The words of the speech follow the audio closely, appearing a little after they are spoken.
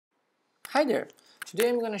Hi there! Today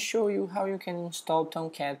I'm going to show you how you can install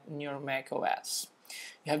Tomcat in your Mac OS.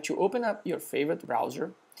 You have to open up your favorite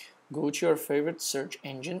browser, go to your favorite search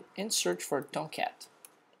engine and search for Tomcat.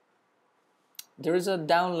 There is a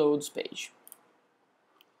downloads page.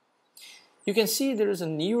 You can see there is a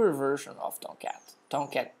newer version of Tomcat,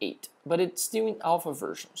 Tomcat 8, but it's still in alpha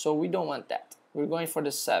version, so we don't want that. We're going for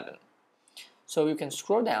the 7. So you can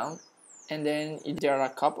scroll down and then there are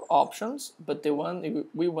a couple options, but the one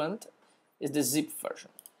we want is the zip version.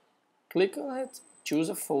 Click on it, choose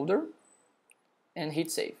a folder, and hit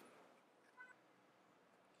save.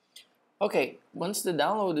 Okay, once the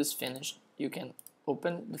download is finished, you can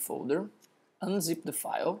open the folder, unzip the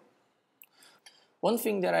file. One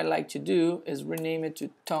thing that I like to do is rename it to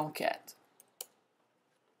Tomcat.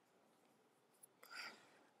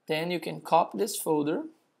 Then you can copy this folder,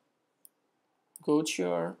 go to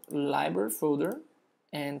your library folder,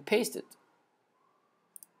 and paste it.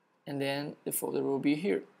 And then the folder will be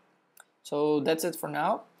here. So that's it for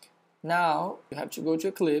now. Now you have to go to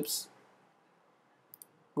Eclipse,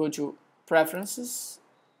 go to Preferences,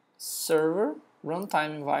 Server,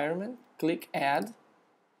 Runtime Environment, click Add,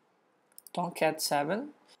 Tomcat 7.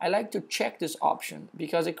 I like to check this option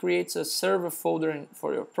because it creates a server folder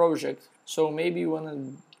for your project. So maybe you want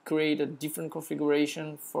to create a different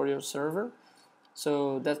configuration for your server.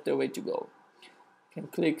 So that's the way to go. You can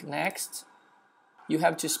click Next. You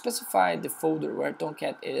have to specify the folder where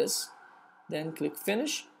Tomcat is, then click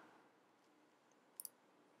Finish,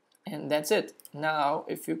 and that's it. Now,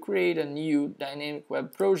 if you create a new dynamic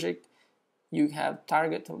web project, you have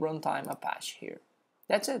target runtime Apache here.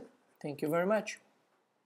 That's it. Thank you very much.